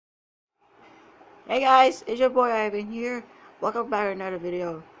Hey guys, it's your boy Ivan here. Welcome back to another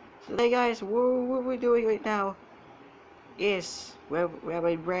video. So today guys, what we're doing right now is we have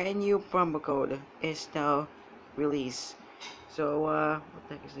a brand new promo code. It's now released. So what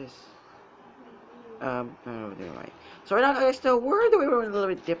the heck is this? No, never mind. So right now guys, we're doing a little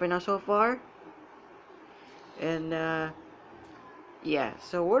bit different now so far. And yeah,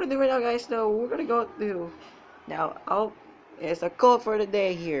 so what we're doing right now guys, we're gonna go to it's a code for the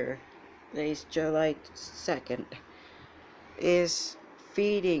day here. Today's July 2nd. Is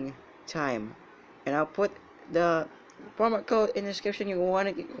feeding time, and I'll put the promo code in the description. You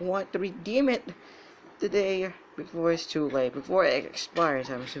want to redeem it today before it's too late, before it expires,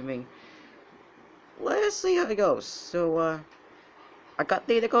 I'm assuming. Let's see how it goes. So I got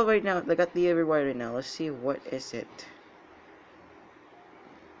the code right now. I got the reward right now. Let's see what is it.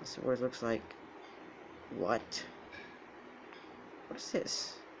 Let's see what it looks like. What is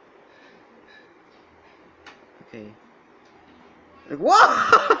this? Okay. Like,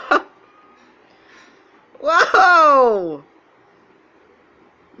 whoa! Whoa!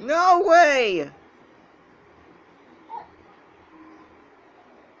 No way!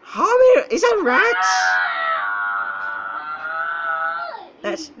 How many? Is that rats?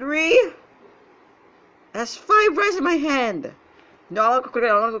 That's 3. That's 5 rats in my hand. No, I'm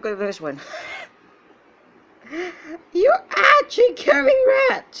gonna go this one. You're actually carrying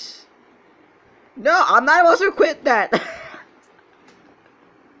rats. No, I'm not supposed to quit that.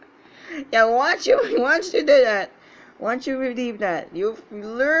 Yeah, once you do that, once you redeem that, you've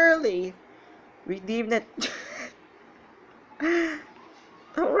literally redeemed it.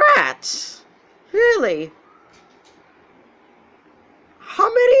 Rats? Really? How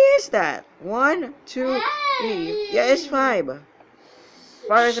many is that? 1, 2, 3. Yeah, it's 5.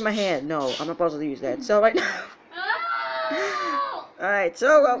 Fire is in my hand. No, I'm not supposed to use that. So right now. Alright,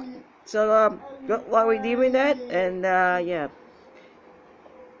 good luck redeeming that, and yeah.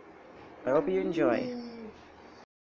 I hope you enjoy.